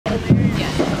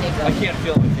I can't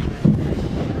feel my feet.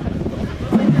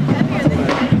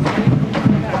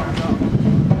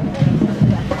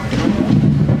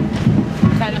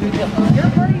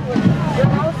 Your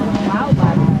house was wild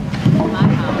last night. My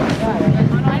house. Oh,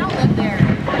 no, I don't live there.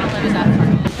 I don't live in that part.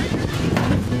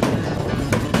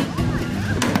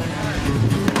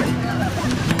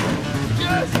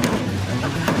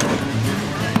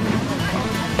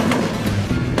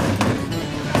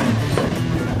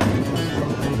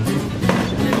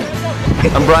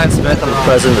 I'm Brian Smith. I'm the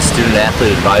president of the Student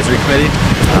Athlete Advisory Committee.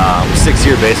 I'm a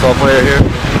 6-year baseball player here.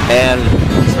 And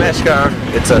Smash Car,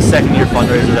 it's a second-year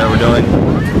fundraiser that we're doing.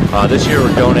 This year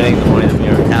we're donating the money that we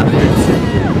earned half of it to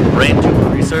brain tumor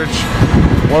research.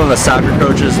 One of the soccer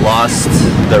coaches lost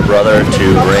their brother to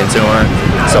brain tumor,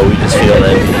 so we just feel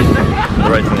that the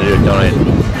right thing to do is donate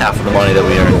half of the money that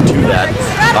we earned to that.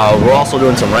 We're also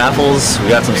doing some raffles. We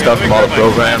got some stuff from all the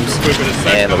programs,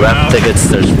 and the raffle tickets,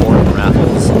 there's 4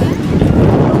 raffles.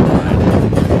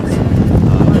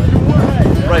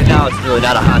 Right now it's really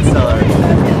not a hot seller. I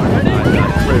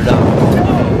cleared up.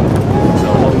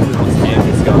 So hopefully once the game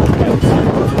gets going, we'll be able to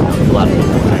a lot of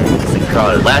people there. It's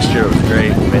crowded. Last year it was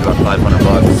great. We made about $500.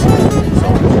 So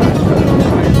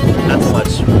not so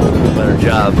much a better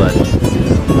job, but I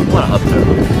want to up there.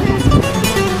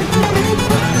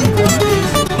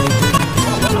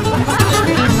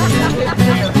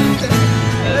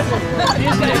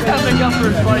 He's going to come back up for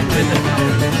his fight visit.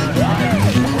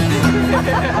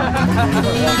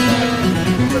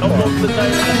 Almost the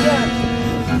time.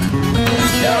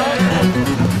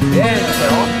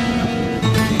 Yeah,